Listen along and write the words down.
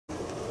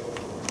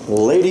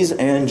Ladies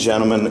and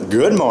gentlemen,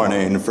 good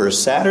morning for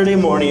Saturday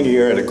morning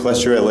here at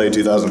Equestria LA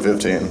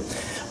 2015.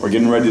 We're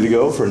getting ready to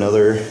go for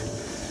another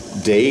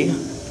day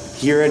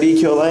here at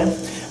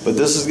EQLA, but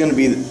this is going to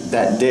be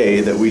that day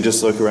that we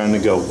just look around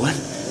and go, what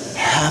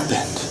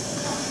happened?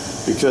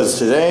 Because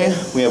today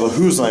we have a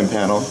Who's Line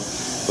panel.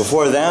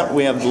 Before that,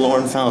 we have the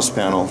Lauren Faust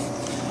panel.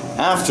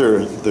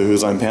 After the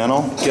Who's Line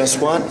panel, guess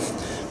what?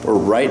 We're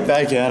right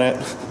back at it,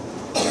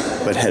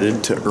 but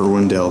headed to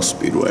Irwindale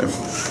Speedway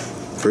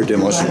for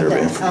Demolition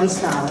Derby. I'm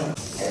sorry.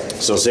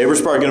 So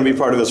Saberspark going to be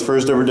part of his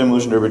first ever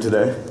Demolition Derby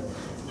today.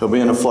 He'll be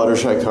in a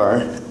Fluttershy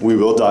car. We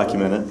will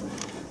document it.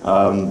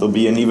 There'll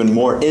be an even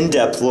more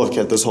in-depth look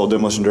at this whole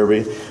Demolition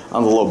Derby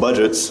on the low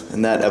budgets,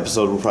 and that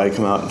episode will probably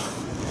come out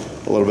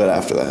a little bit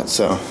after that.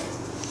 So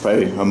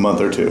probably a month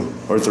or 2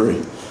 or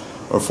 3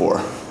 or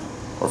 4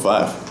 or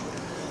 5.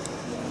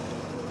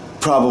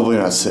 Probably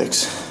not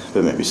 6,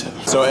 but maybe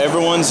 7. So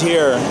everyone's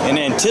here in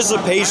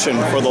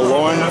anticipation for the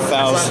Lauren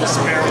Faust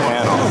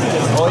panel.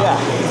 Oh yeah.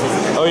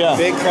 Oh yeah.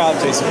 Big crowd,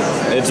 Jason.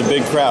 It's a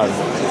big crowd.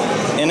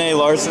 N.A.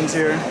 Larson's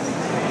here.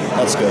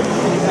 That's good.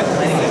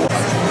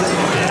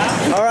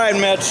 All right,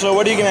 Mitch, so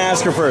what are you going to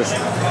ask her first?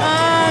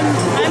 I'm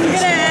going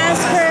to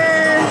ask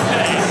her...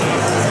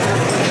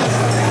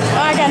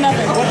 Oh, I got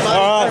nothing.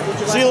 All right.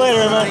 See you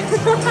later, man.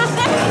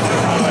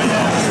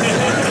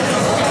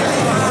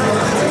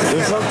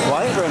 They're so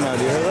quiet right now.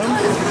 Do you hear them?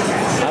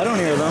 I don't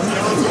hear them.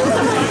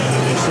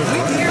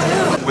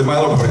 With my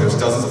local party, there's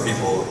dozens of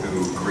people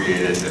who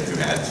create it and who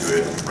add to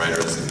it,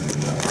 writers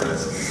and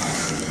artists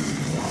and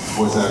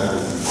voice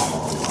actors and blah,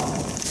 blah,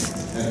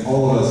 blah. And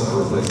all of us are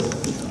replaceable.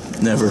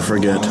 Never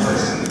forget.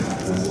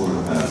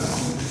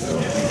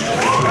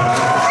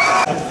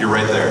 You're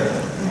right there.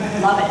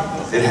 Love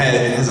it. It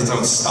has its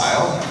own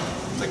style,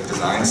 like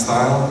design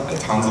style, and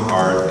tons of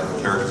art, and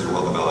the characters are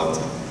well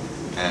developed.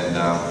 And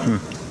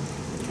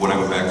when I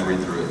went back to read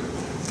through it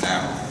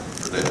now,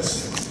 for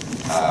this,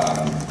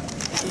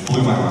 it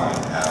blew my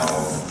mind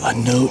how... A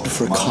note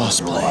for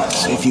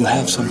cosplays. If you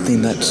have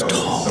something that's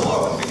tall. So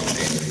often things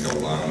change and go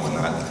along and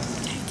whatnot.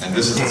 And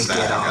this is the stat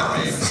that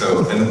got me. So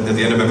at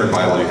the end of every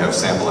Bible, you have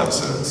sample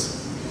episodes.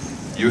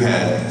 You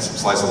had some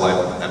slice of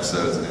life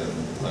episodes in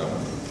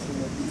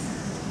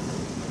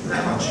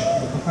how much?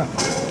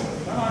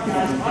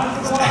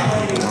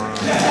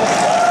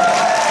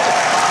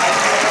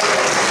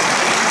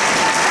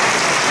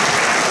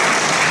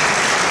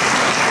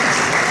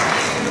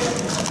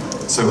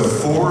 So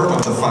 4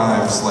 of the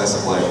 5 slice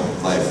of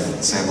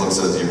life sample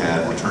episodes you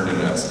had were turned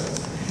into episodes.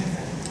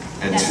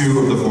 And 2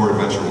 of the 4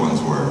 adventure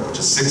ones were, which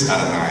is 6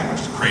 out of 9,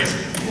 which is crazy.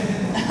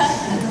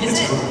 Is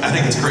it? I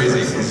think it's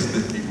crazy.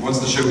 Once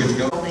the show gets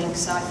going.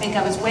 So I think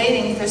I was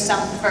waiting for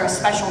a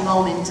special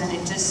moment, and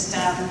it just,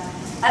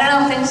 I don't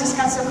know, things just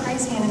got so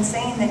crazy and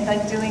insane that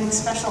like doing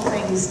special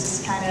things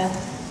just kind of...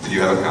 Did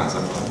you have a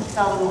concept for that?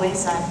 Fell to the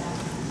wayside.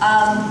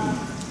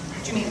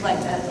 Do you mean like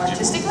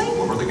artistically?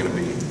 What were they going to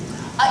be?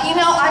 You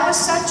know, I was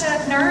such a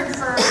nerd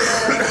for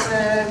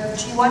the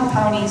G1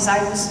 ponies.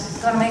 I was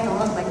going to make them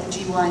look like the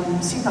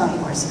G1 Sea Pony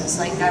horses.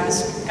 Like, I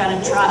was going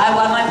to try,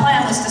 my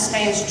plan was to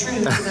stay as true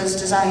to those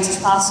designs as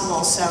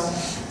possible. So,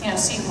 you know,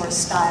 seahorse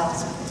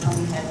styles with the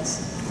pony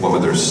heads. What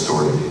would their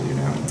story be, you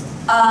know?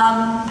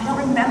 I don't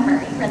remember.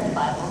 You read the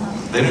Bible, huh?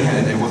 They didn't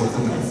have it. It wasn't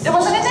in there. It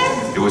wasn't in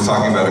there? It was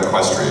talking about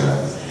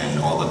Equestria and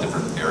all the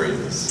different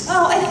areas.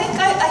 Oh, I think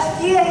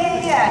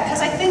yeah.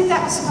 Because I think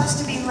that was supposed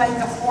to be like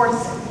a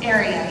 4th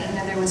area. You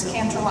know, there was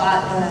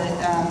Canterlot,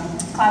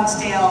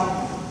 Cloudsdale,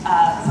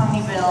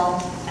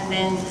 Ponyville, and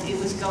then it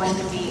was going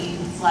to be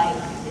like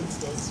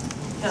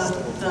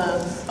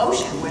the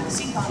ocean where the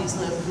sea ponies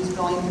live was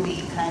going to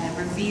be kind of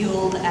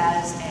revealed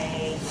as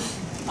a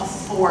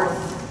 4th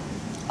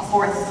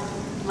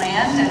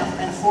land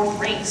and a 4th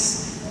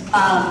race.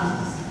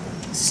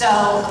 So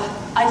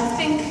I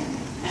think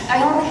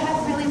I only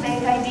had really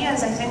vague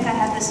ideas. I think I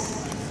had this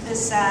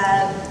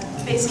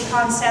basic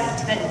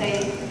concept that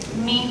they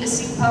meet a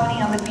sea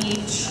pony on the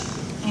beach,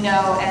 you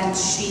know, and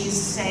she's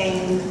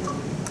saying,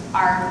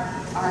 our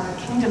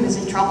kingdom is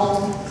in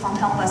trouble, come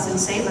help us and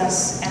save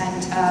us.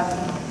 And,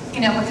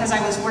 you know, because I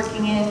was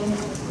working in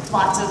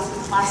lots of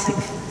classic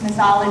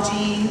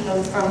mythology,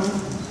 both from,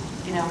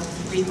 you know,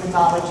 Greek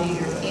mythology,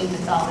 European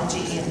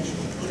mythology, and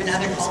even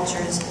other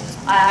cultures,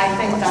 I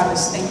think I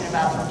was thinking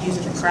about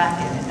using the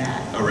Kraken in that.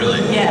 Oh,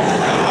 really?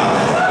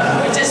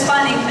 Yeah. Which is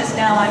funny, because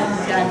now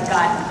I've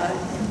got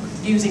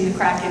using the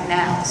Kraken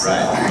now. So.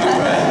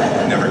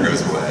 Right. It never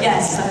goes away.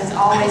 Yes, so it's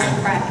always the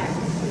Kraken.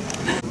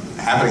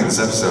 Happening in this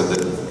episode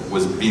that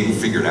was being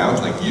figured out,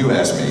 like you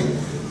asked me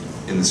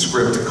in the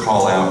script to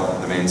call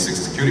out the main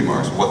 6 cutie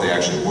marks, what they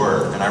actually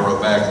were, and I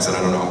wrote back and said, I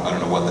don't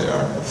know what they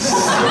are.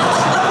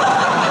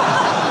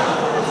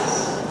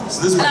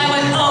 So this and I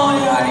went, oh my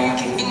God, are you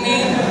kidding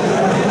me?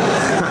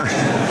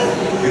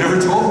 You never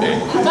told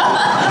me.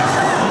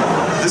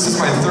 This is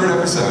my 3rd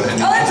episode. And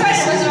oh, that's right,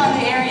 it wasn't on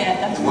the air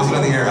yet. It wasn't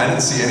on the air. I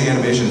didn't see any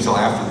animation until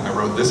after I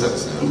wrote this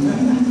episode.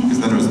 Because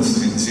then there was the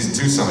season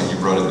 2 summit you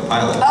brought in the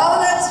pilot. Oh,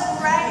 that's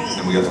right.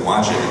 And we got to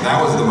watch it. And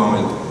that was the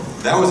moment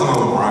that was the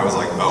moment where I was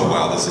like, oh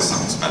wow, this is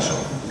something special.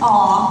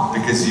 Aw.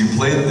 Because you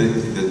played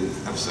the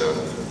episode.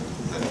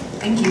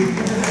 Thank you.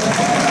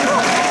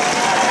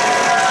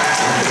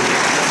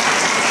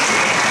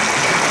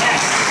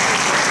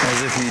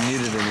 As if you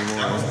needed any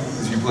more.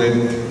 Because you played,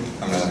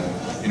 I'm going to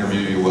interview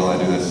you while I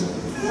do this.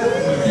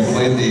 You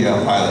played the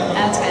pilot.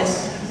 That's good.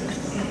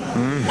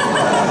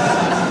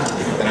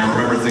 And I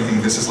remember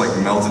thinking, this is like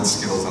melted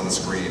Skittles on the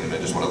screen, and I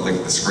just want to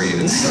lick the screen.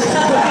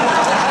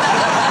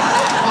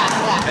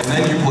 And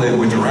then you played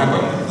Winter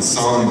Wrap-Up, the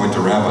song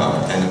Winter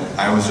Wrap-Up, and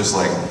I was just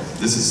like,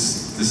 this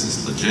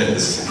is legit.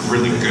 This is a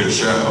really good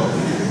show.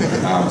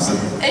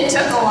 It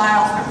took a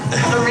while for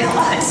people to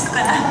realize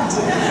that.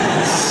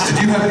 Did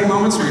you have any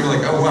moments where you're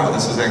like, oh wow,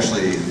 this is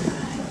actually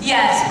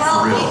Yes,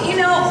 well, you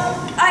know,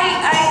 I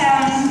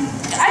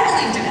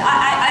believed in it.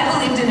 I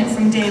believed in it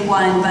from day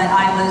one, but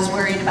I was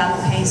worried about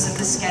the pace of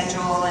the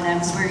schedule, and I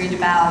was worried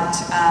about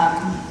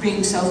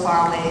being so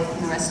far away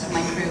from the rest of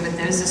my crew. But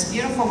there's this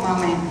beautiful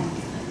moment,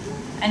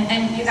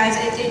 and you guys,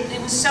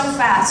 it was so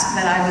fast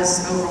that I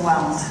was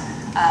overwhelmed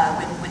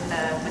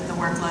with the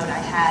workload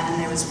I had.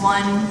 And there was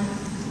one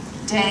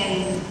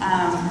day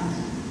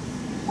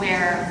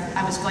where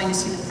I was going to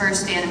see the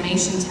first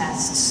animation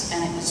tests,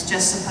 and it was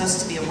just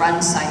supposed to be a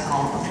run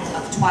cycle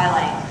of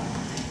Twilight.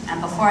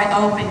 And before I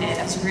opened it,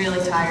 I was really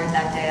tired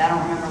that day. I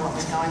don't remember what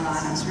was going on.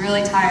 I was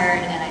really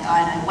tired, and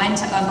I went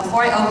to,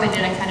 before I opened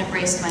it, I kind of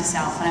braced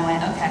myself, and I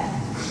went, okay,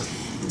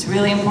 it's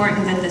really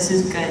important that this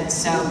is good.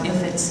 So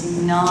if it's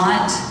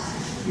not,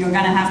 you're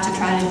gonna have to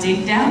try to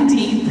dig down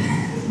deep,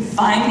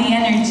 find the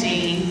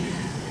energy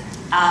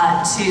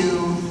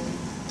to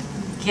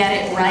get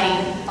it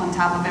right on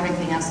top of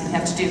everything else that you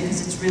have to do,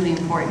 because it's really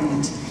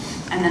important.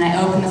 And then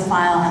I opened the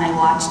file and I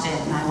watched it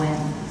and I went,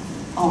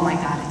 oh my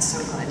God, it's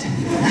so good.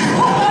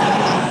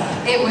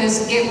 It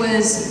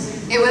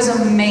was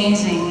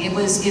amazing. It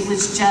was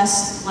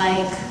just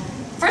like,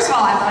 first of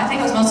all, I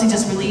think I was mostly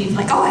just relieved,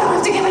 like, oh, I don't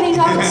have to give any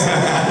notes.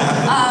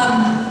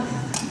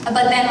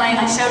 But then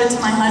I showed it to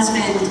my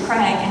husband,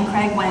 Craig, and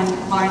Craig went,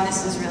 Lauren,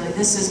 this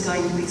is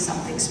going to be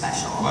something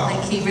special. Wow.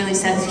 Like, he really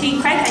said,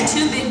 Craig had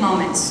two big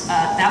moments.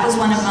 That was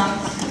one of them,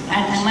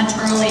 and much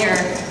earlier,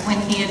 when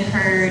he had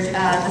heard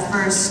the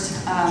first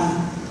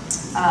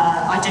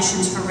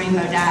auditions for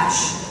Rainbow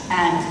Dash,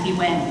 and he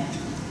went,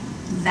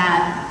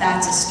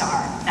 that's a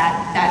star.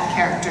 That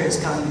character is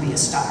going to be a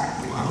star.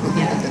 Wow.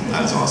 Yeah.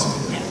 That's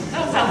awesome. Yeah.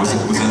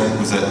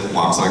 Was that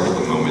Lock Cycle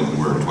the moment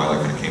where Twilight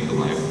kind of came to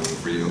life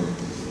for you?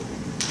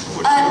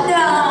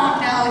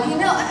 No. You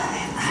know,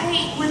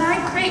 when I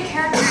create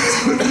characters,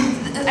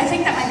 I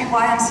think that might be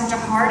why I'm such a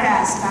hard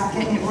ass about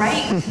getting it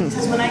right.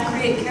 Because when I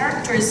create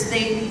characters,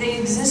 they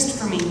exist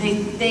for me.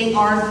 They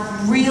are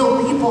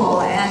real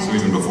people. And so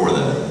even before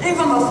that?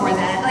 Even before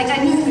that. Like,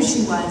 I knew who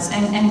she was.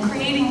 And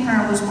creating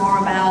her was more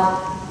about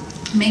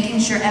making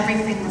sure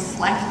everything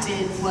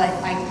reflected what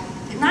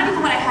not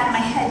even what I had in my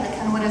head, but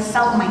kind of what I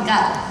felt in my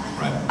gut.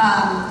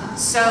 Right.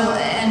 So,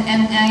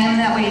 and I am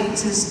that way to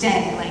this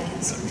day. Like,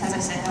 it's,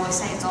 as I always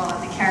say, it's all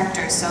about the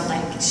character. So,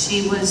 like,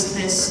 she was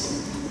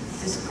this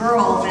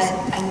girl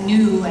that I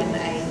knew,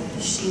 and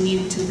she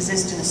needed to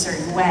exist in a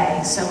certain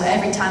way. So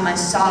every time I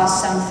saw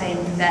something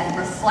that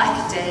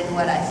reflected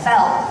what I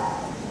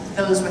felt,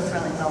 those were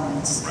thrilling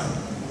moments. Right.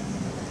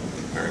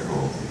 Very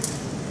cool.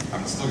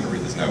 I'm still going to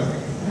read this note.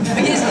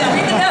 Yes,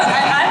 read the note.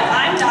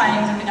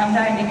 I'm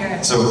dying to hear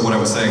it. So what I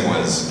was saying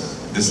was,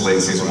 this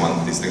late season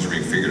one, these things were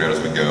being figured out as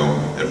we go.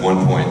 At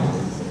one point,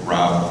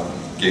 Rob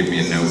gave me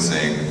a note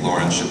saying,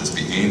 Lauren, should this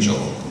be Angel,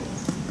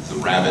 the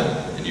rabbit?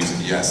 And you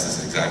said, yes, this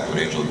is exactly what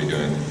Angel would be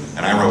doing.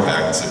 And I wrote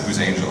back and said, who's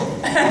Angel?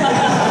 I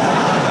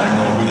don't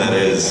know who that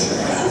is.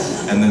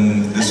 And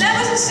then this... And that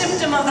was a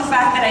symptom of the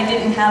fact that I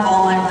didn't have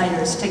all my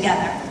writers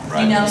together.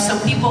 Right. You know, so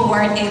people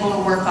weren't able to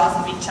work off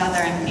of each other,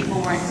 and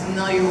people weren't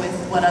familiar with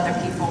what other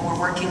people were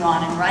working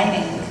on and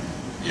writing.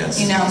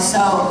 Yes. You know,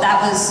 so that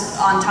was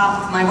on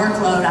top of my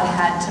workload. I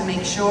had to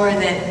make sure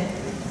that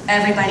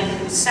everybody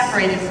who was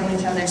separated from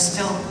each other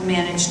still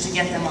managed to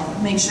get them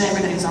on, make sure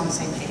everybody was on the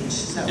same page.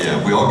 So.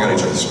 Yeah, we all got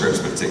each other's scripts,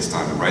 but it takes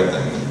time to write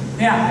them.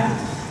 Yeah.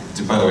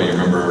 By the way, you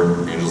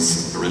remember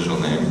Angel's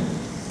original name?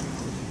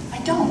 I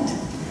don't.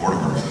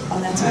 Mortimer. Oh,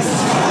 that's right.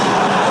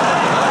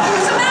 He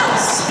was a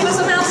mouse. He was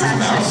a mouse,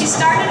 actually. He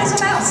started as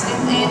a mouse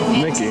in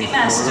TV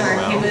Master.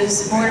 He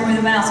was Mortimer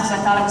the Mouse, because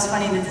I thought it was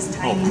funny that this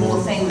tiny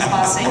little thing was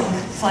bossing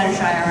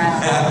Fluttershy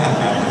around.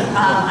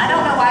 I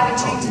don't know why we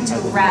changed it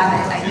to a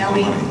rabbit. I know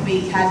we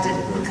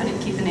couldn't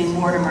keep the name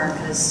Mortimer,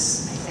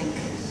 because I think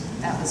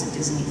that was a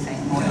Disney thing.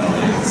 Mortimer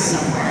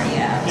somewhere,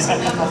 yeah. It was a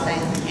legal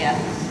thing, yeah.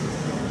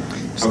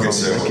 Okay,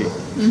 so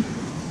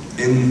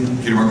in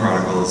Peter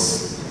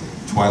Chronicles,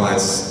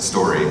 Twilight's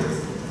story,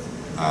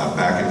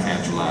 back in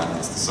Camp July,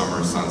 it's the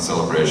summer sun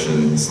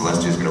celebration.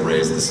 Celestia's going to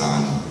raise the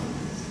sun.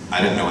 I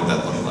didn't know what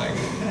that looked like.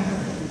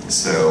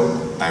 So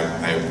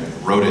I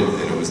wrote it,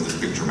 and it was this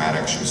big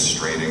dramatic, she was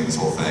straining this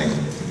whole thing.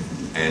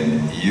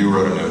 And you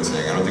wrote a note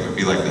saying, I don't think it would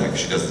be like that, because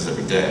she does this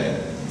every day.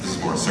 This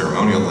is more a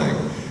ceremonial thing.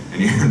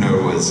 And your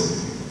note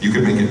was, you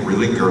could make it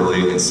really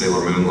girly and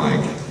Sailor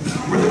Moon-like,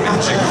 where the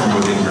magic from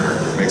within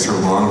her makes her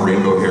long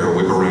rainbow hair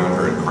whip around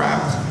her and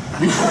crap.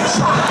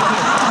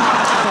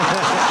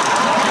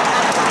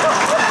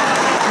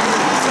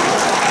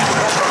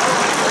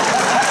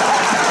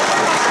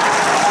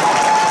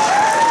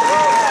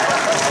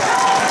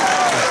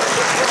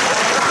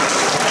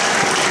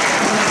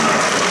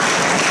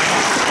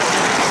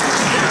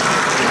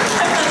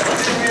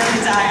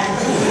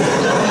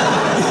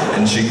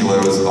 And she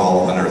glows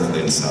all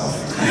unearthly and stuff.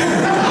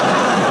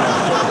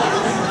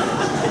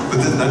 But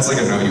that's like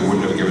a note you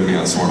wouldn't have given me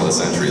on Swarm of the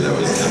Century. That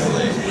was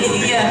definitely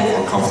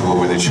more comfortable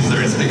with each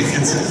other. I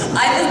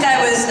think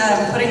I was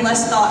putting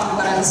less thought into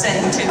what I was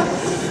saying too.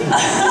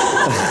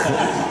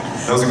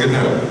 That was a good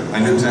note. I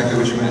knew exactly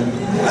what you meant.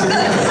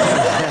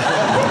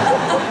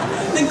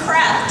 The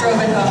crap drove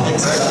it home.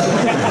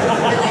 Exactly.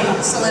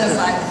 Really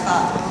solidified the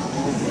thought.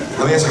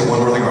 Let me ask you one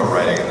more thing about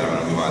writing, and then I'm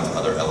going to move on to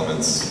other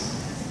elements.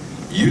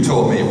 You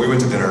told me, we went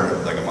to dinner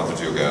like a month or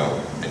two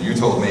ago, and you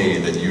told me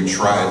that you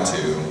tried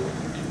to,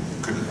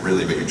 you couldn't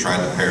really, but you tried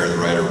to pair the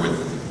writer with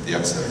the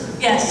episode.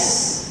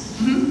 Yes.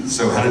 Mm-hmm.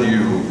 So how did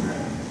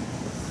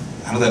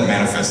that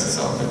manifest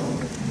itself?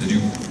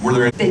 Were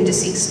there any? Been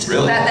deceased.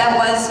 Really? That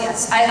was,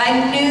 yes.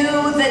 I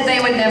knew that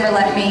they would never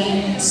let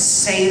me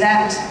say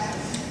that,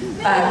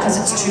 because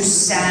it's too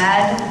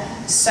sad.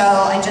 So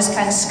I just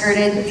kind of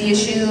skirted the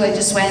issue. I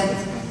just went,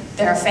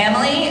 they're a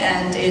family,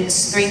 and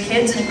it's 3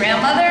 kids and a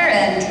grandmother,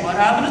 and what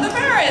happened to the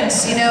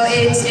parents? You know,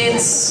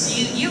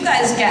 it's you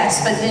guys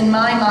guess, but in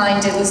my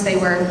mind, it was they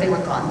were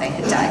gone. They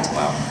had died.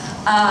 Wow.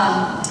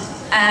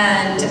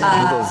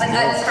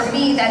 But for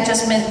me, that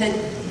just meant that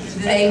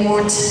they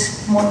weren't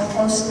more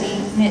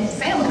closely knit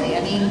family.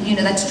 I mean, you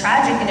know, that's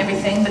tragic and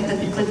everything, but the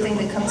good thing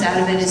that comes out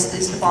of it is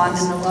the bond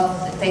and the love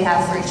that they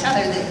have for each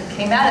other that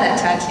came out of that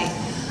tragedy.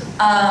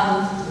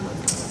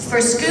 For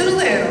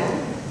Scootaloo,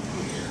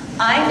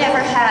 I never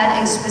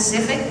had a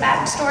specific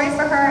backstory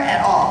for her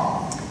at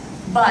all,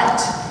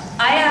 but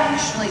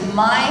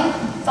my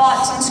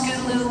thoughts on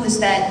Scootaloo was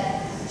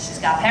that she's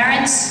got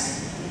parents,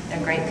 they're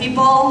great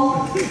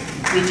people,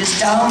 we just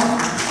don't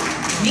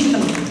meet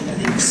them.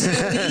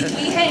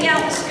 We hang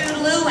out with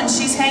Scootaloo and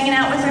she's hanging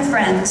out with her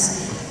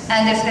friends,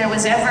 and if there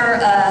was ever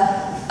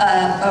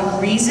a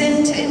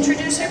reason to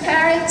introduce her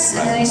parents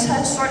and any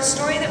such sort of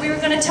story that we were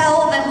going to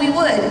tell, then we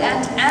would,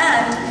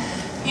 and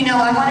you know,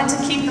 I wanted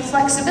to keep the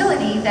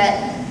flexibility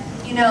that,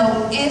 you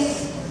know,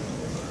 if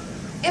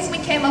we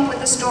came up with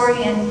a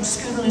story and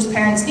Scootaloo's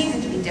parents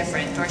needed to be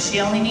different, or she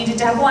only needed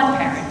to have one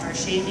parent, or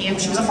she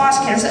was a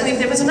foster kid, or something, if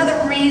there was another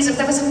reason, if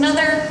there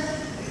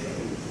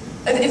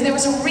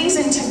was a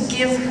reason to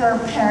give her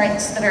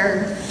parents that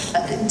are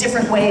a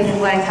different way than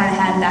what I kind of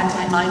had in the back of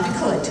my mind, we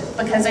could,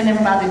 because I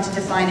never bothered to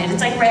define it.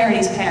 It's like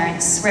Rarity's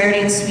parents,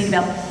 Rarity and Sweetie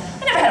Belle.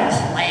 I never had a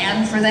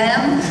plan for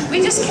them.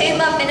 We just came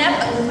up with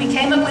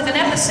an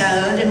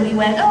episode, and we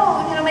went,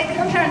 oh, you know, maybe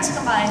her parents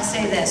come by and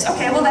say this.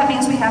 Okay, well that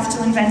means we have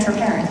to invent her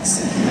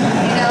parents, you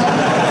know?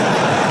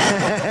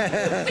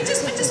 Which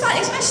is fun,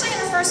 especially in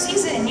the first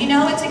season, you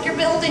know? It's like you're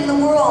building the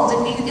world,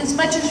 and as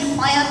much as you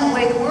plan the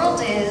way the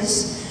world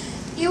is,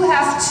 you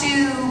have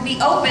to be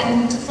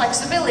open to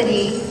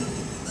flexibility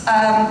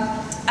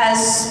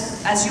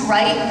as you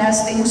write and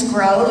as things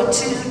grow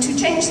to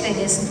change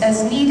things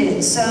as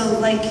needed. So,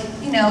 like,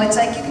 you know, it's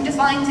like you can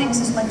define things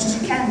as much as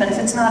you can, but if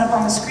it's not up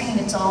on the screen,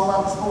 it's all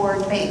up for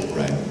debate.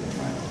 Right.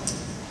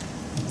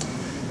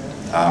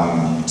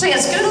 So yeah,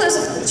 Scootaloo,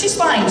 she's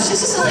fine.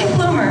 She's just a late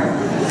bloomer.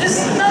 There's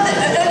nothing,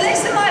 at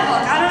least in my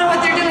book. I don't know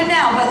what they're doing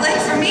now, but like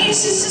for me,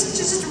 she's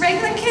just a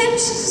regular kid.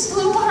 She's just a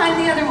little behind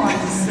the other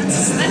ones.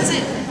 That's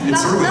it.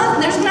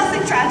 There's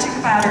nothing tragic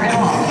about her at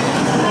all.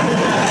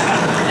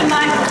 In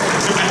my book.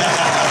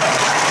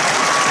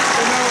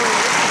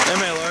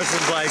 M.A.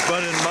 Larson's like,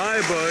 but in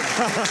my book,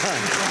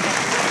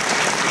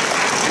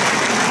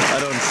 I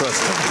don't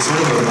trust him. It's sort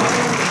of a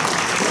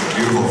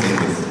beautiful thing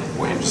with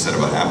what you just said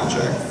about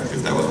Applejack,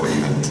 if that was what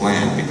you had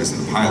planned, because in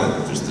the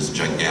pilot, there's this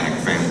gigantic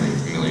family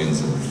with millions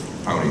of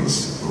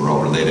ponies who are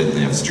all related and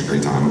they have such a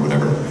great time or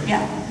whatever.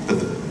 Yeah. But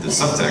the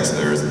subtext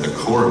there is that the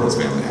core of this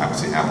family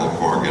happens to be Apple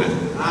Core, get it? The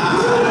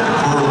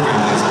core of the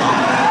family is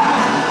gone.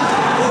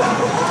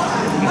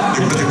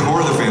 But the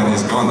core of the family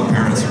is gone. The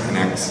parents who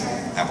connect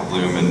Apple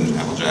Bloom and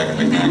Applejack and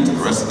Big Mac to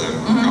the rest of them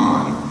are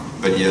gone.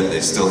 But yet they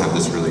still have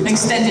this really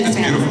extended it's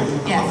family.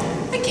 Beautiful. Yeah.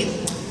 Thank you.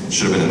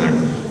 Should have been in there.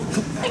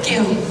 Thank you.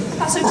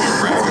 Also too.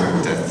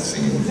 Graphic death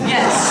scene.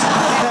 Yes.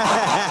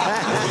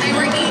 They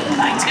were eaten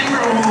by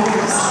timber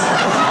wolves.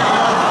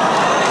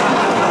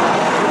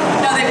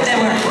 No, they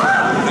weren't.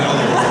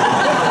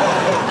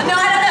 No,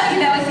 I don't know. You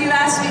know, if you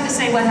asked me to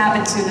say what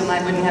happened to them,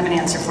 I wouldn't have an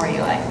answer for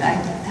you. I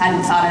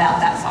hadn't thought it out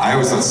that far. I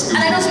always thought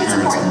Scootaloo's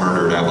parents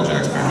murdered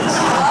Applejack's parents.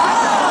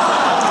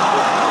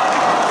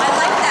 I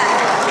like that.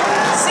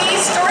 See,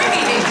 story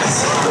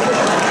meetings.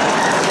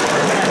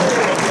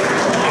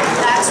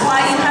 That's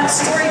why you have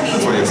story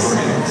meetings. That's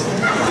why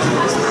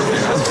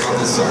you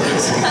have story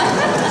meetings.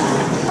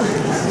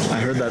 I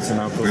heard that's an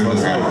output. We have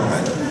this hour,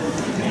 right?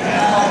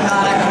 Oh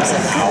God, I hope so.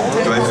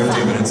 Do I have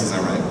 15 minutes? Is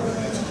that right?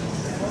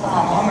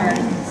 Oh, bummer.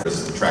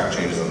 There's the track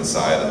changes on the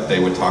side. They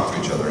would talk to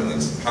each other in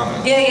these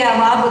comments. Yeah,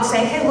 Rob would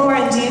say, hey,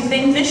 Lauren, do you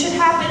think this should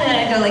happen? And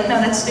I'd go like,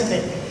 no, that's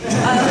stupid.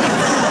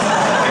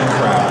 And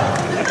crap.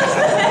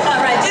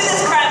 All right, do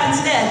this crap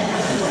instead.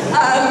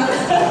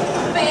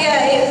 But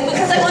yeah,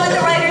 because I wanted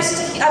the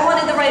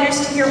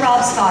writers to hear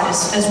Rob's thought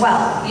as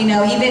well. You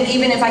know,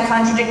 even if I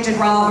contradicted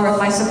Rob, or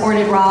if I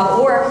supported Rob,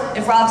 or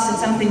if Rob said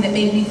something that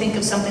made me think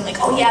of something like,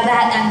 oh yeah,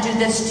 that, and do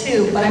this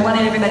too. But I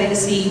wanted everybody to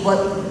see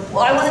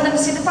I wanted them to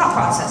see the thought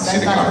process. See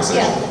the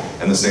conversation.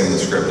 Yeah. And the same with the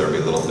script.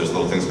 There's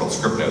little things called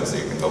script notes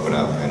that you can open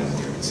up and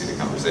you can see the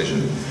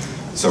conversation.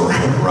 So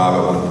Rob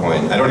at one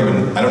point, I don't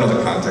know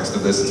the context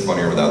of this. It's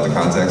funnier without the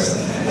context.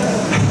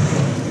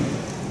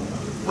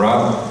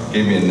 Rob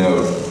gave me a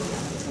note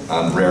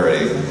on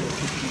Rarity,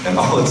 and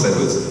all it said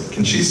was,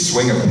 "Can she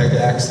swing a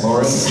pickaxe,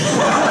 Lauren?" I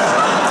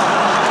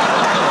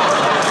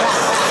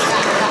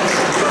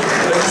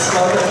just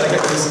thought that like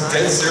it was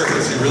dead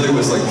serious. He really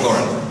was like,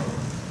 "Lauren,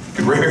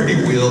 could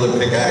Rarity wield a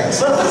pickaxe?"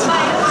 What was my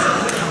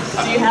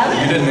answer? Do you have it?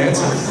 You didn't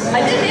answer.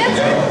 I didn't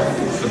answer. Yeah.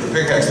 The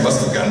pickaxe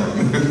must have gotten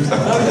removed.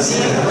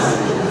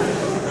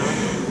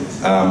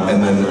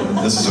 And then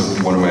this is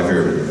one of my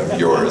favorite of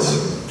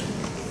yours.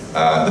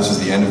 This was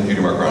the end of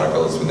Beauty Mark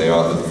Chronicles when they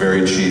all looked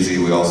very cheesy.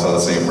 We all saw the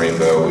same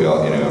rainbow. We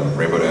all,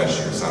 Rainbow Dash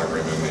or Sonic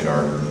Rainbow made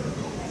our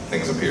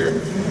things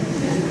appear.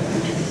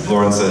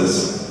 Lauren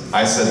says,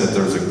 I said that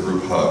there was a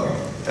group hug,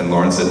 and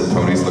Lauren said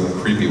ponies look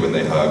creepy when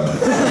they hug.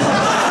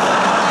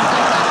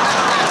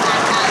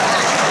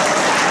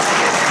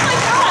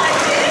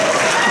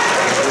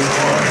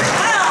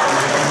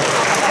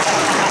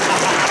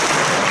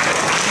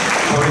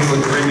 Ponies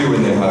look creepy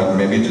when they hug,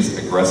 maybe just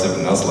aggressive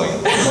nuzzling.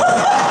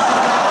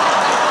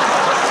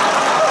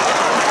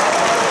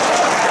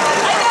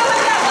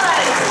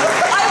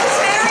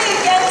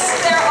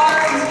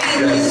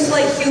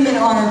 Human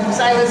arms.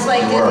 I was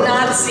like a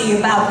Nazi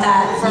about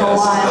that for a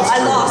while. I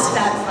lost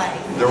that fight.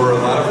 There were a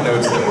lot of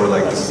notes that were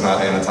like, this is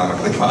not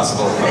anatomically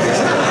possible.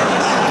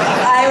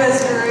 I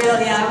was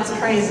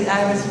crazy.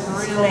 I was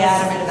really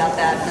adamant about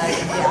that, and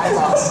I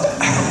lost.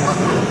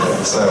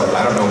 So,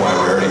 I don't know why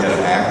Rarity had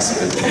an axe,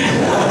 but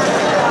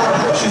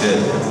she did.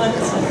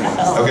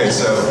 Okay,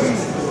 so,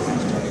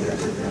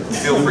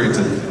 feel free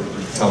to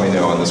tell me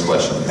no on this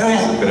question. It's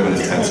a bit of an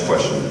intense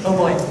question. Oh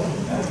boy.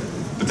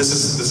 But this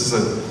is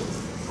a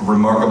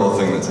remarkable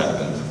thing that's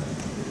happened,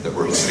 that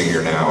we're sitting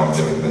here now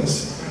doing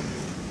this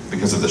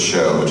because of the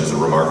show, which is a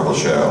remarkable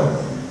show,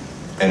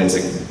 and it's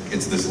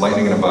this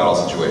lightning in a bottle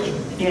situation.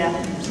 Yeah.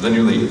 So then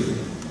you leave.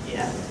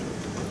 Yeah.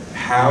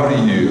 How do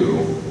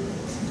you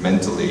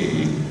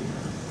mentally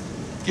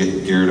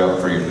get geared up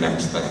for your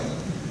next thing?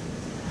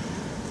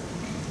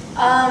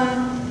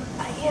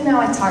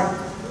 It's hard.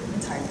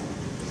 It's hard.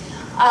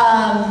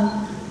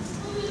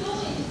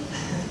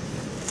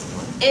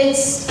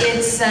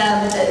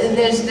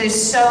 There's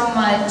so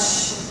much.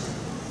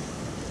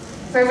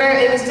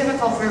 It was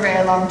difficult for a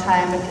very long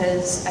time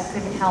because I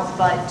couldn't help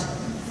but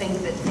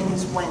think that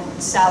things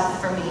went south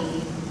for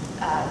me,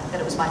 that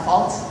it was my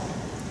fault,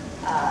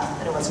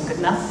 that it wasn't good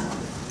enough.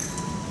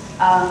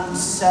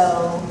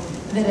 So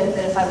that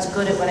if I was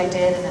good at what I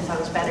did and if I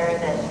was better,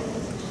 that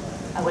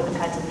I wouldn't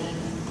have had to leave.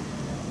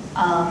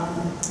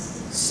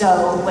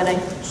 So when I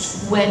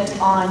went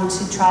on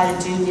to try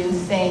to do new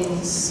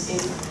things,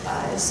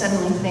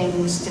 suddenly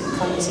things didn't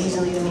come as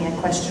easily to me. I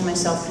questioned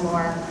myself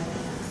more.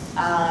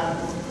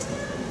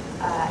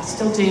 I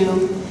still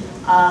do.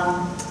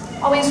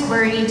 Always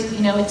worried.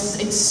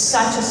 It's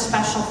such a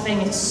special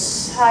thing. It's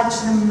such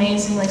an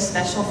amazingly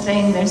special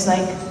thing.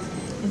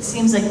 It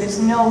seems like there's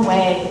no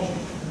way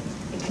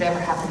it could ever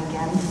happen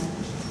again.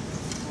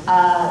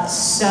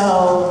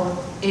 So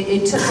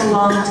it took a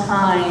long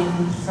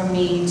time for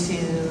me to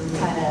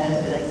kind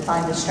of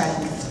find the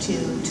strength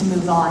to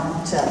move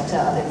on to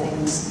other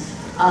things,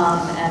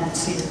 and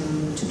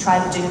to try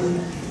to do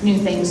new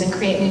things and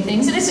create new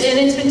things. And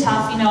it's been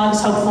tough. I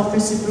was hopeful for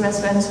Super Best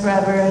Friends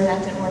Forever, and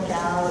that didn't work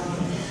out.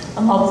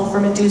 I'm hopeful for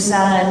Medusa,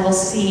 and we'll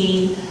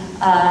see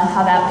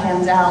how that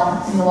pans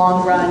out in the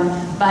long run.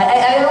 But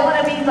I don't want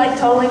to be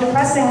totally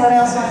depressing, but I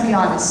also want to be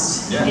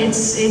honest. Yeah. It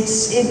has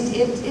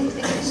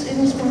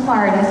been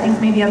hard. I think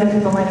maybe other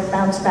people might have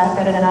bounced back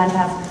better than I'd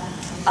have.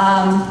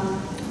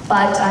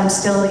 But I'm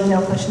still,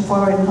 pushing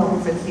forward and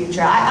hoping for the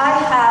future.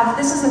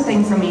 This is the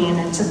thing for me, and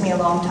it took me a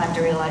long time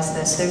to realize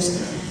this.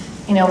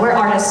 We're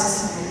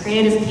artists, we're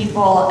creative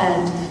people,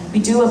 and we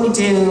do what we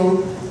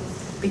do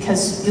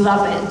because we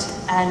love it.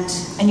 And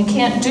you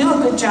can't do a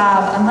good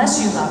job unless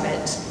you love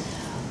it.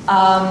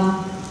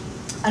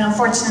 And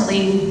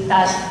unfortunately,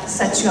 that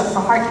sets you up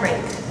for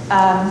heartbreak.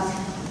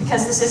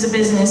 Because this is a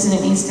business and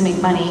it needs to make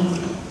money.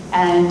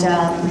 And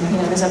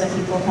there's other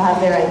people who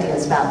have their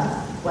ideas about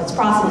what's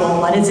profitable,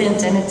 what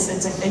isn't, and it's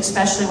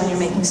especially when you're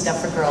making stuff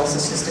for girls,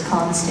 it's just a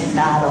constant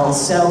battle.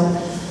 So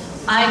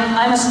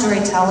I'm a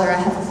storyteller, I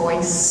have a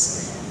voice.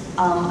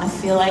 I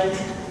feel like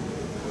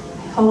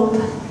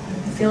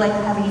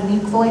I have a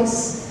unique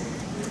voice,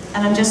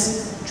 and I'm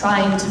just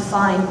trying to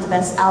find the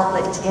best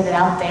outlet to get it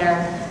out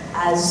there.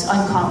 as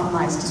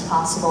uncompromised as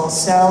possible.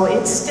 So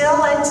it's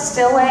still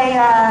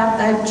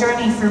a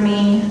journey for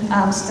me.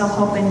 I'm still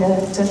hoping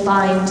to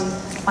find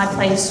my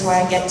place where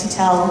I get to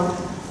tell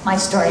my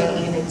story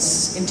in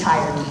its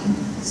entirety.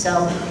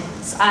 So,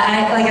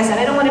 like I said,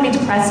 I don't want to be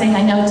depressing.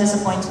 I know it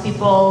disappoints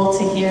people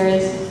to hear,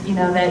 you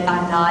know, that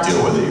I'm not.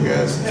 Deal with it, you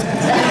guys.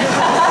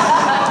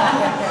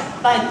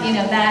 But you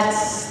know,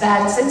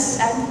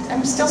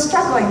 I'm still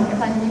struggling.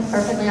 If I'm being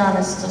perfectly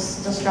honest,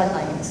 still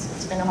struggling.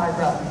 It's been a hard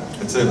road.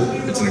 It's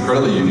an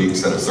incredibly unique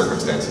set of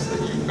circumstances that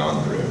you've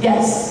gone through.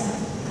 Yes.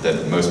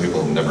 That most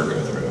people never go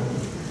through.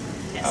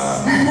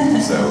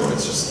 Yes. So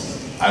it's just,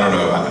 I don't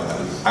know.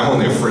 I'm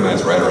only a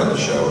freelance writer on the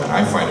show, and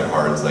I find it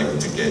hard, like,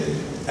 to get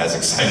as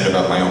excited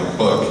about my own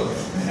book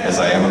as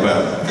I am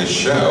about this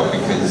show,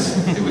 because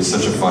it was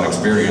such a fun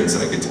experience,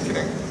 and I get to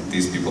connect with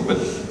these people. But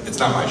it's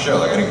not my show.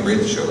 Like, I didn't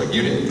create the show like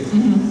you did,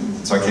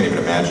 so I can't even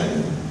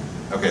imagine.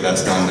 Okay,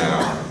 that's done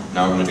now.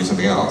 Now I'm going to do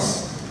something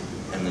else,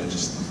 and then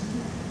just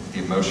the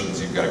emotions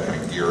you've got to kind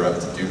of gear up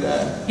to do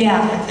that.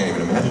 Yeah. I can't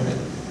even imagine it.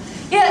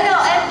 Yeah, no,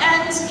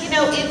 and you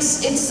know,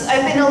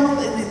 I've been,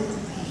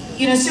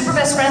 you know, Super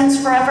Best Friends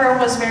Forever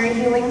was very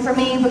healing for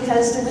me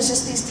because it was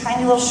just these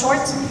tiny little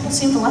shorts and people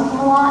seemed to like them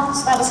a lot,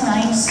 so that was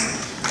nice.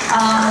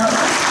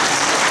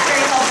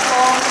 Very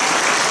helpful.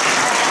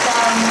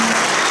 And,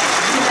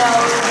 you know,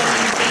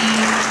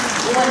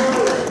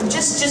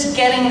 just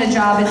getting the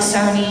job at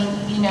Sony,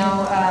 you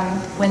know,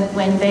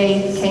 when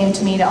they came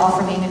to me to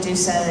offer me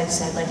Medusa, they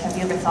said, like, have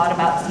you ever thought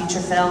about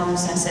feature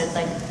films? And I said,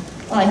 like,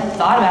 well, I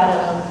thought about it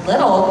a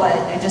little, but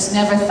I just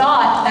never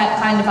thought that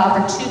kind of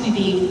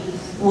opportunity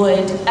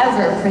would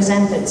ever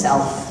present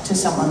itself to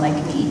someone like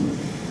me.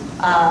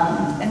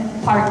 In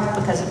part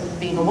because of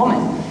being a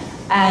woman.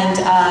 And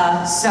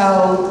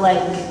so,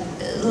 like,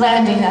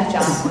 landing that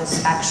job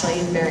was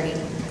actually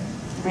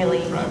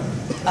really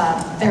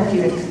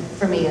therapeutic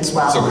for me as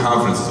well. So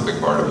confidence is a big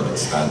part of it.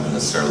 It's not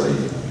necessarily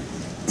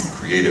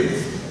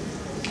creative.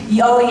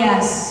 Oh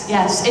yes,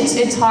 yes.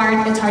 It's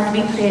hard to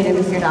be creative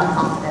if you're not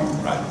confident.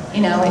 Right.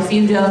 You know, if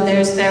you don't, there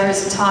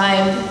was a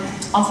time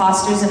on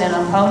Foster's and then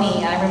on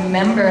Pony, I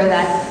remember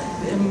that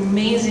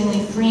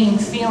amazingly freeing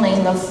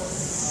feeling of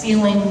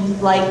feeling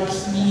like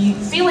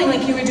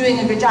you were doing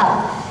a good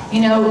job.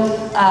 You know,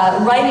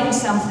 writing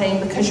something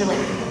because you're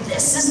like,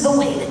 this is the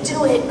way to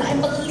do it, and I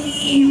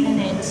believe in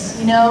it.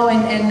 You know,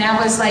 and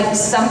that was like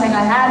something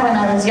I had when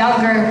I was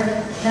younger,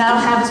 and I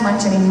don't have as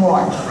much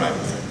anymore. Right.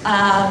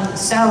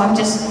 So I'm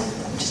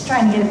just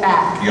trying to get it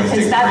back. You gotta take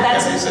a drink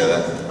after you say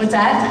that. What's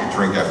that? Take a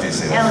drink after you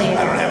say that. Hell yeah.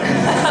 I don't have any.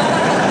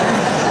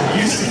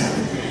 You used to have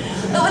it.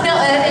 No,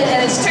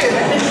 and it's true.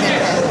 It's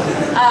true.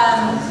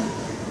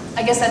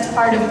 I guess that's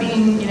part of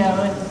being, you know,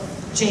 a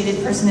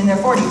jaded person in their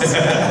 40s.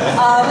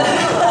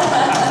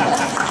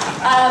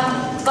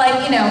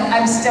 But you know,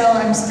 I'm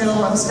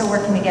still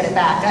working to get it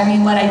back. I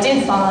mean, what I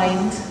did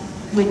find,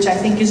 which I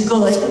think is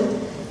good,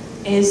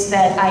 is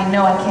that I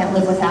know I can't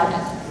live without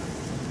it.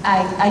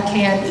 I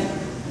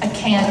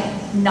can't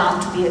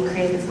not be a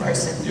creative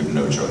person. You have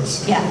no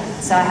choice. Yeah,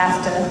 so I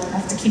have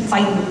to keep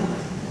fighting.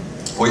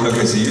 Wait,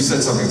 okay, so you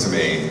said something to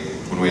me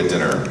when we had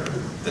dinner.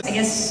 I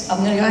guess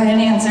I'm gonna go ahead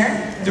and answer.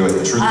 Do it,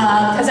 the truth.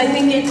 Because I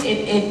think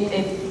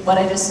what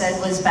I just said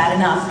was bad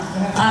enough.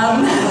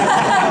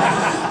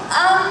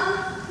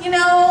 You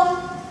know,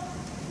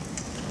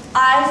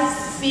 I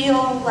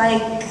feel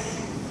like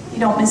you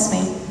don't miss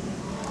me.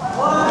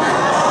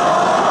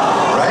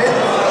 Right?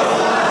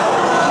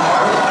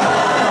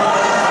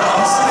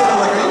 I'm sitting there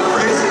like, are you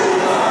crazy?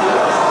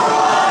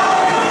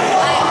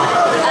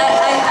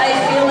 I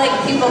feel like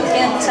people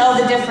can't tell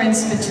the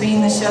difference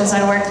between the shows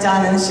I worked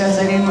on and the shows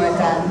I didn't work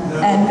on,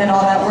 and that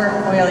all that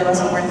work really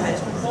wasn't worth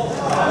it.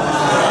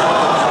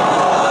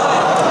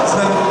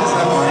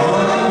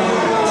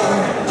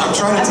 I'm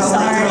trying to tell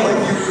her, like,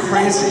 you're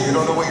crazy, you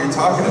don't know what you're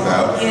talking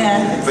about.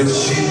 Yeah. But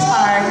she's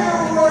hard.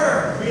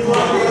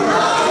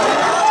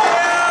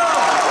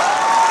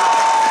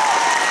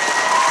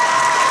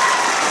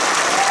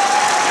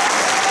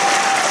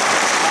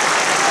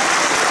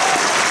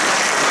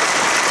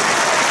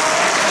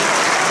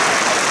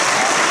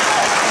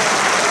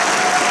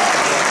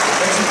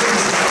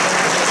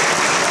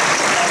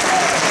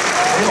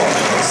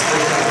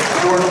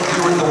 You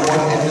were the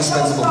one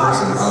indispensable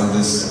person on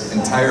this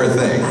entire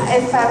thing.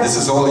 This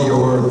is all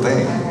your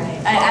thing.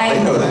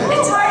 I know that.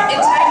 It's hard, you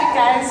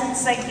guys.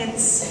 It's like,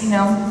 you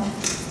know,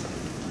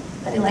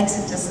 but he likes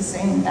it just the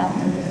same without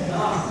me.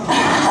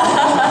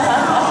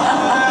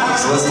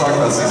 So let's talk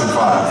about season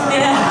 5.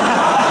 Yeah.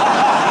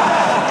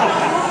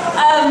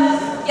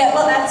 Yeah,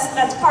 well,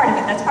 that's part of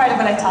it. That's part of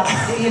what I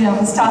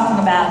was talking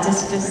about.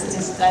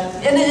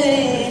 And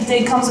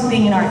it comes with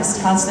being an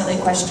artist, constantly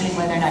questioning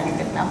whether or not you're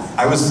good enough.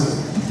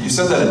 You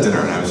said that at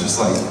dinner, and I was just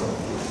like,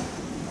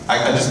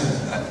 I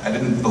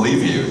didn't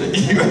believe you that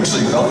you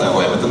actually felt that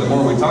way. But then the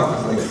more we talked,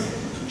 I was like,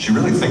 she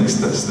really thinks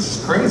this. This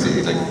is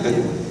crazy. Like,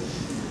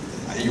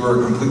 you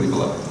are completely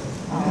beloved.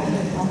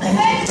 Well,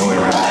 thank you. No way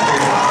around.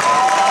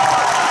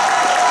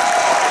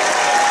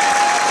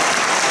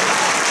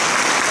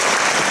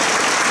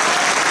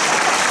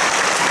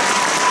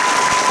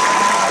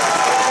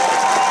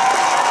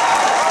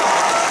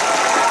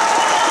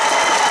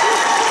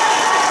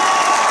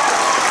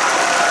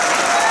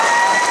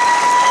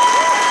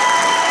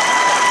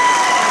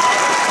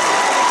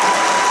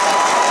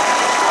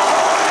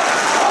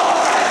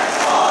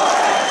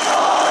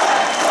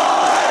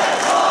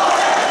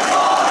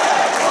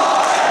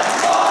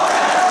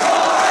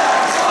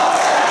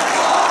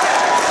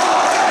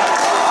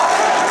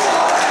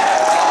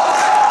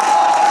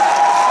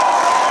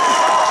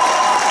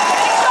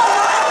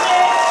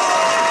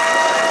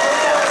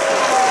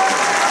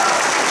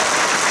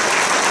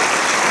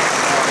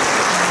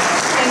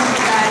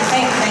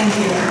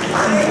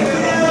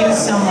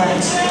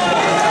 much.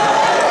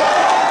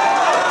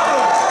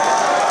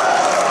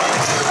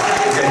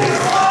 Okay.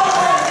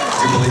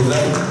 Do you believe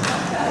that?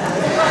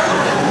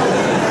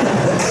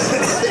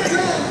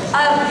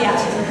 Yeah.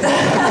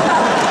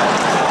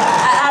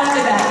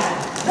 After that.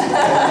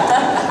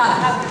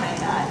 How can I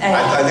not?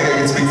 I think I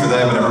can speak for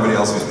them and everybody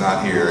else who's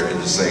not here and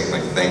just saying,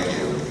 like, thank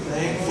you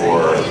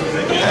for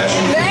the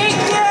passion. Thank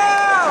you!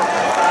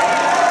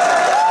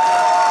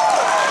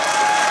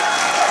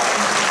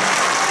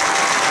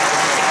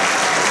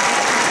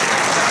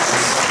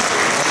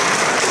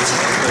 It's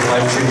been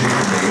life-changing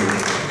for me.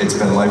 It's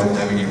been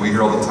I mean, we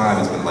hear all the time,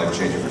 it's been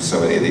life-changing for so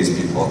many of these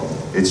people.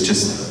 It's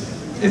just,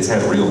 it's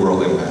had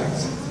real-world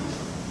impact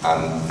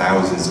on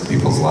thousands of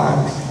people's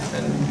lives.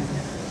 And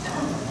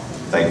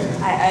thank you.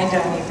 I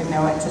don't even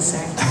know what to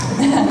say.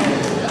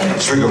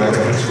 Should we go back to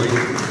next week?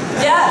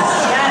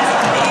 Yes,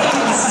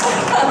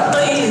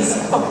 please.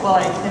 Oh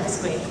boy,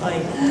 next week,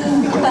 like.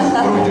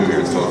 What do we do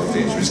here? It's 12:15.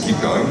 Should we just keep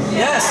going?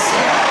 Yes!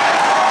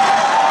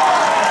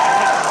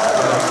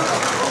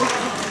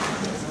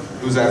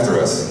 Who's after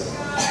us?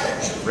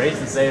 Raise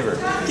and savor.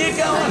 Keep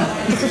going!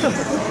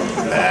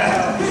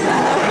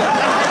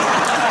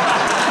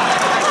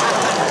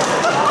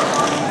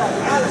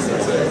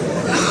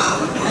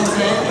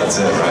 That's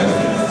it, right?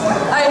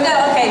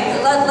 Okay,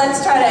 let's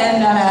try to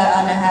end on a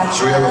happy.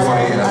 Should we have a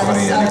funny on a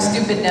ending?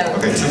 stupid note.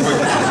 Okay, too quick.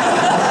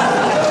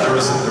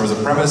 There was a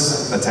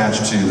premise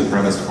attached to the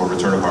premise for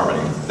Return of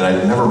Harmony that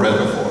I'd never read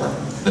before,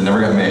 that never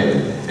got made,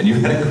 and you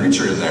had a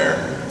creature in there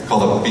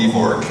called a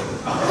beavork.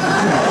 I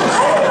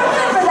don't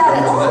remember that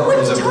at all. What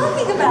are you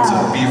talking It was a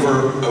about?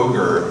 beaver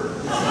ogre,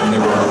 and they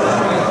were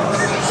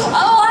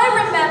Oh, I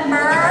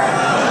remember.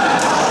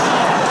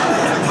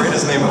 the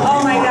greatest name of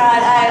Oh my beavork.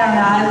 God, I don't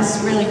know. I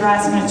was really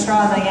grasping at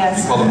straws, I You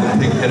guess. called them the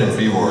pig-headed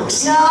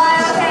beavorks. No,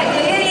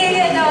 okay,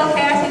 yeah, no,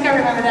 okay, I think I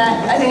remember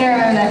that. I think I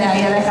remember that now.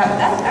 Yeah, that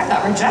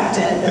got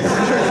rejected.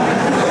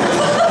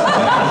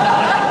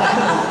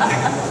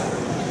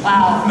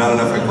 Wow. Not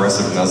enough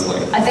aggressive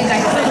nuzzling. I think I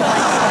could.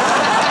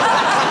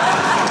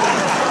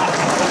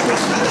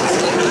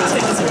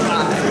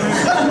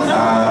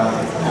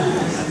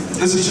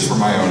 This is just for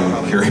my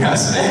own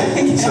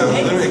curiosity. So,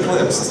 Lunar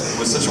Eclipsed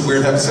was such a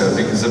weird episode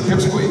because of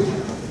Pipsqueak.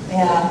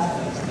 Yeah.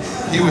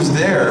 He was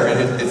there,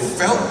 and it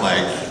felt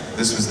like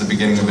this was the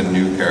beginning of a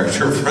new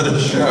character for the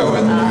show,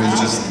 and he was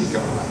just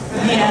gone.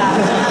 Yeah.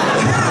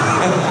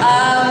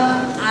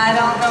 I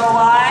don't know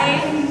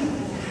why.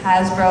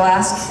 Hasbro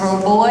asked for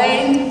a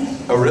boy.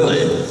 Oh,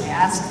 really? They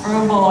asked for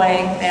a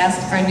boy. They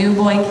asked for a new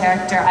boy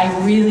character. I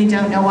really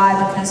don't know why,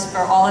 because for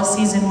all of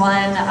season 1,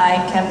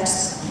 I kept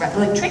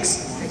like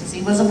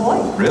Trixie was a boy.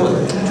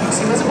 Really?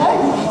 Trixie was a boy.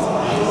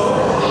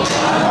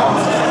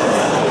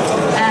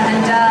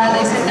 And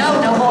they said no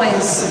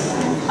boys,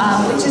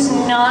 which is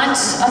not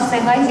a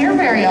thing I hear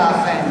very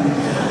often.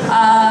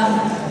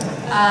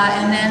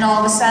 And then all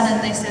of a sudden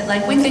they said,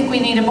 like, we think we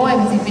need a boy.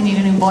 We think we need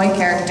a new boy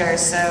character.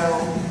 So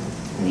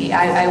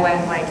I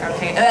went like,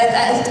 okay.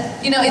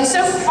 You know, it's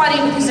so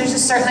funny because there's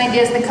just certain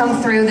ideas that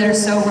come through that are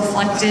so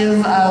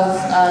reflective of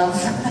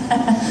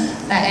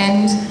the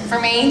end for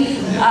me.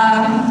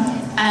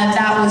 And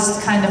that was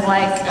kind of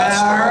like,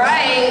 all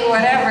right,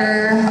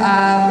 whatever.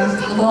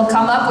 We'll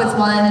come up with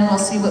one and we'll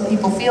see what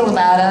people feel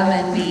about him.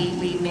 And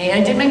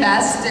I did my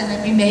best, and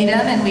then we made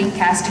him, and we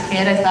cast a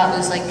kid I thought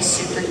was like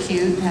super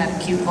cute, and had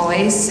a cute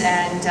voice,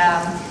 and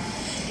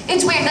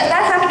it's weird,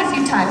 that happened a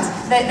few times.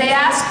 They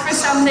ask for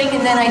something,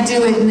 and then I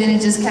do it, and then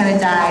it just kind of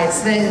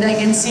dies. Like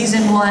in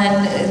season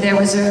 1, they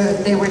were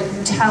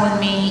telling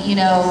me, you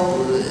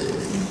know,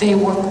 they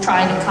were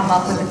trying to come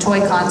up with a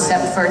toy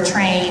concept for a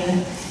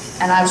train,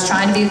 and I was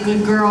trying to be a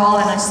good girl,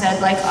 and I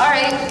said, like, all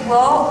right,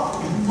 well,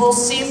 we'll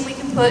see if we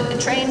can put a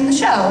train in the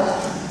show.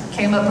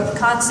 Came up with a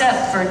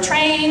concept for a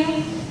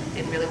train.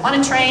 Didn't really want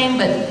a train,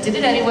 but did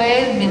it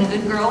anyway, being a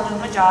good girl,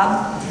 doing my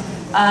job.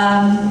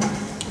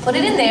 Put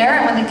it in there,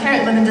 and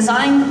when the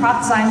prop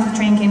design for the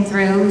train came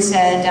through, we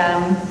said,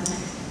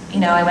 you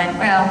know, I went,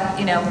 well,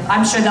 you know,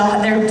 I'm sure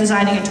they're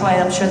designing a toy,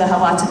 I'm sure they'll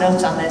have lots of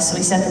notes on this. So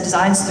we sent the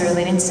designs through, and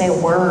they didn't say a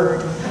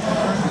word.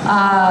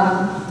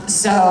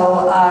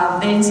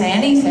 They didn't say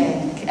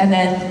anything, and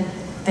then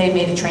they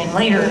made a train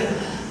later.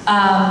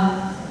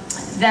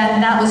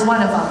 That was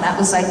one of them. That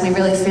was like, we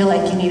really feel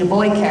like you need a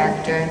boy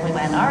character, and we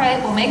went, all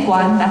right, we'll make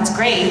one, that's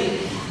great.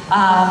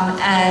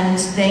 And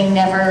they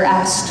never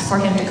asked for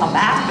him to come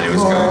back. They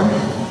was gone.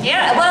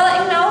 Yeah, well,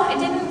 you know, it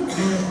didn't,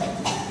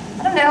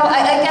 I don't know,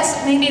 I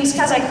guess maybe it was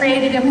because I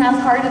created him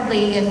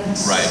half-heartedly and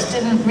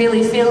didn't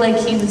really feel like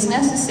he was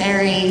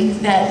necessary,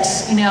 that,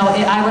 you know,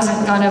 I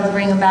wasn't gonna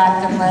bring him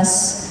back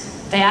unless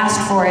they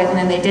asked for it, and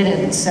then they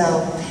didn't,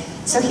 so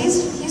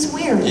he's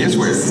weird. He is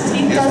weird.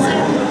 He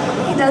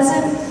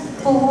doesn't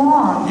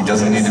belong. He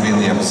doesn't need to be in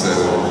the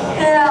episode.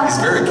 Yeah. He's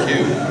very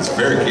cute. He's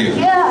very cute.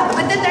 Yeah,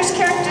 but then there's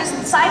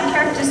side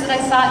characters that I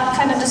thought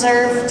kind of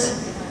deserved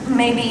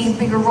maybe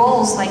bigger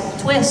roles, like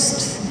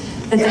Twist,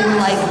 that they were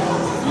like,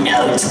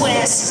 no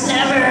Twist,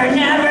 never.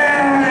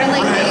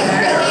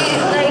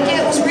 Like,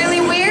 it was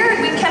really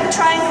weird. We kept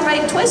trying to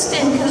write Twist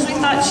in because we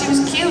thought she was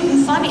cute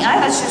and funny.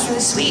 I thought she was really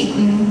sweet,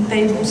 and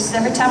they just,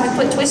 every time we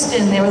put Twist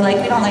in, they were like,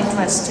 we don't like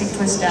Twist, take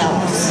Twist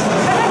out.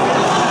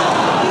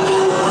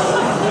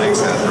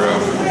 Thanks, Hasbro.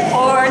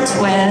 Poor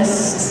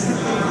Twist.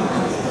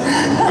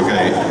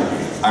 Okay,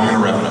 I'm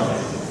gonna wrap it up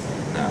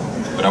now,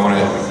 but I want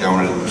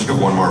to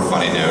give one more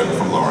funny note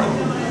from Lauren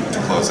to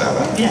close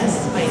out.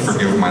 Yes, please.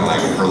 Forgive my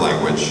her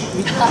language.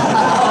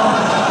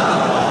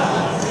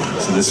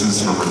 So this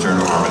is from Return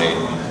to Harmony.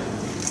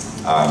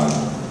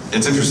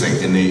 It's interesting,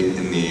 in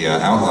the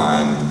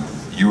outline,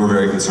 you were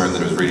very concerned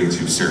that it was reading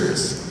too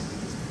serious.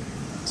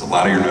 So a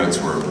lot of your notes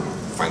were,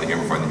 find the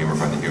humor, find the humor,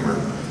 find the humor.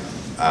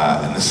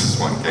 And this is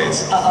one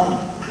case.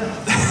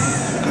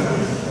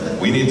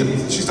 We need to,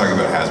 she's talking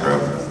about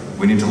Hasbro,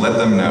 we need to let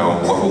them know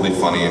what will be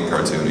funny and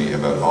cartoony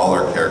about all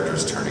our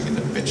characters turning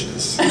into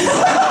bitches.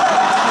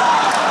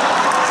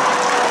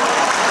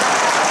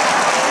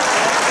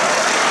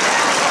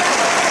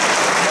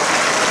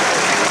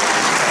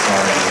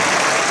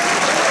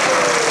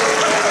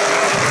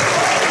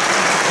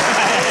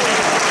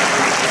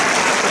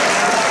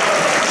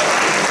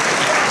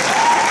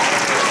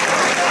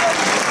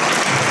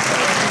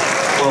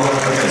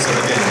 Okay, so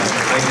again,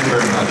 thank you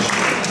very much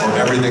for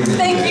everything that you did.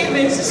 Thank you,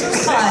 Mitch. This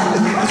was fun.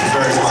 This was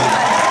very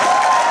fun.